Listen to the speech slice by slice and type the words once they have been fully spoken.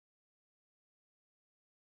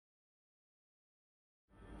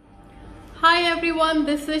Hi everyone,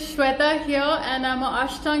 this is Shweta here and I'm an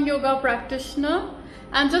Ashtanga yoga practitioner,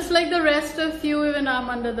 and just like the rest of you, even I'm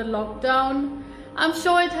under the lockdown. I'm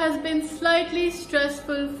sure it has been slightly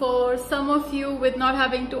stressful for some of you with not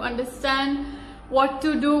having to understand what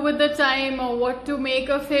to do with the time or what to make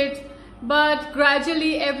of it, but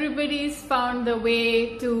gradually everybody's found the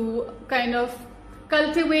way to kind of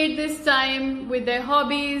cultivate this time with their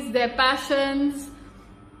hobbies, their passions.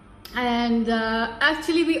 And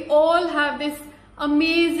actually we all have this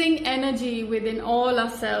amazing energy within all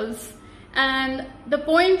ourselves, and the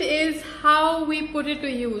point is how we put it to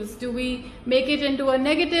use. Do we make it into a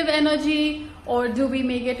negative energy or do we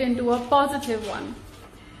make it into a positive one?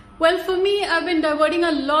 Well, for me, I've been diverting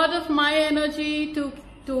a lot of my energy to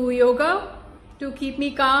yoga to keep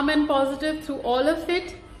me calm and positive through all of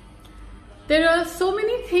it. There are so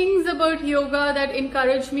many things about yoga that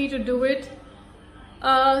encourage me to do it.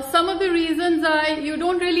 Some of the reasons are you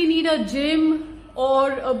don't really need a gym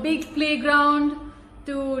or a big playground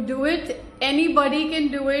to do it. Anybody can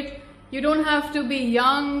do it. You don't have to be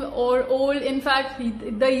young or old. In fact,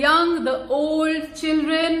 the young, the old,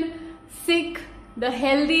 children, sick, the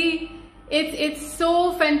healthy, it's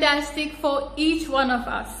so fantastic for each one of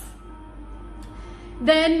us.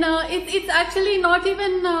 Then it's actually not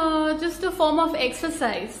even just a form of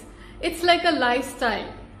exercise. It's like a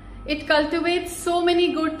lifestyle. It cultivates so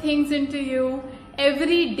many good things into you.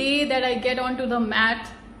 Every day that I get onto the mat,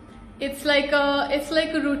 it's like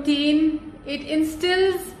a routine. It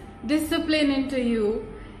instills discipline into you.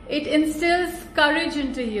 It instills courage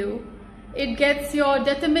into you. It gets your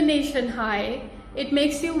determination high. It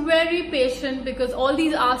makes you very patient because all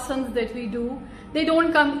these asanas that we do, they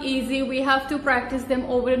don't come easy. We have to practice them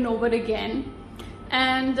over and over again.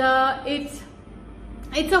 And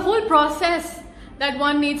it's a whole process that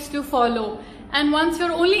one needs to follow, and once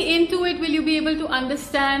you're only into it will you be able to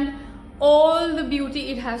understand all the beauty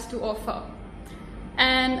it has to offer.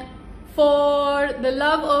 And for the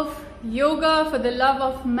love of yoga, for the love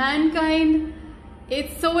of mankind,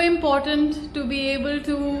 it's so important to be able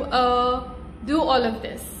to do all of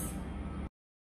this.